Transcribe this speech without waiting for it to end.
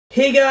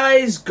Hey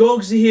guys,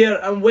 Gogsy here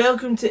and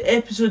welcome to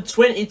episode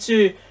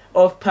 22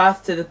 of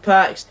Path to the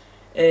Packs.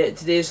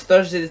 Today is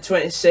Thursday the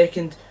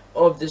 22nd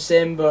of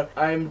December.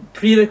 I'm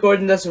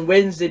pre-recording this on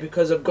Wednesday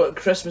because I've got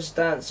Christmas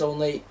dance all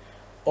night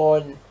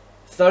on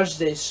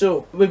Thursday.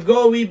 So, we've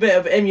got a wee bit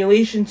of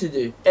emulation to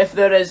do. If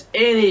there is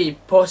any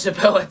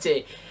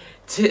possibility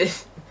to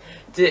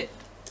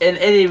in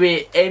any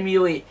way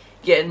emulate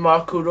getting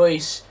Marco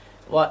Reus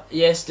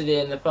yesterday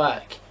in the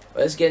pack,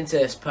 let's get into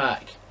this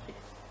pack.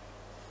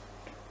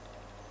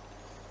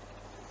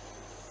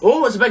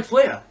 Oh, it's a big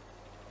flare!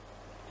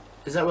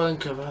 Is that William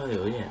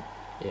Carvalho? Yeah.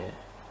 Yeah.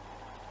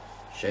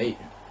 Shite.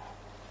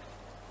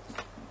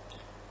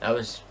 That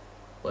was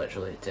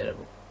literally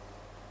terrible.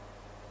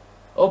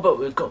 Oh, but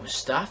we've got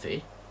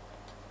Mustafi.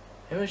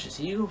 How much does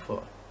he go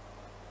for?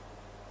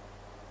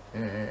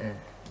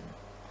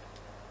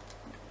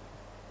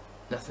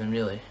 Nothing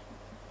really.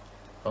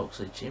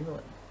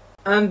 Oxlade-Chamberlain.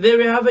 And there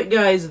we have it,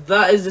 guys.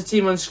 That is the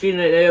team on screen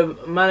right now.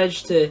 I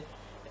managed to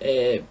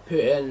put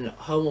in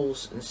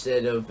Hummels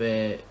instead of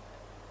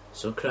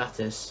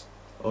Socrates.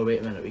 Oh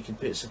wait a minute, we can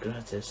put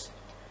Socrates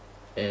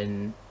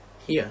in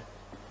here.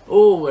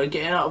 Oh, we're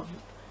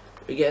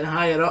getting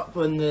higher up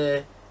on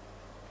the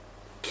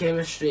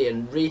chemistry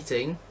and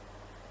rating.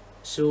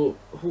 So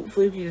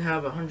hopefully we can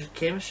have 100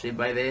 chemistry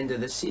by the end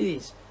of this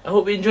series. I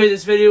hope you enjoyed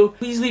this video.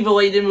 Please leave a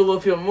like down below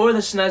if you want more of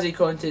this snazzy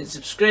content.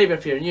 Subscribe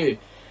if you're new.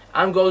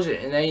 I'm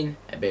Gogsy89.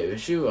 I bet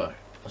wish you were.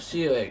 I'll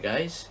see you later,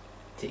 guys.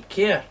 Take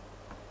care.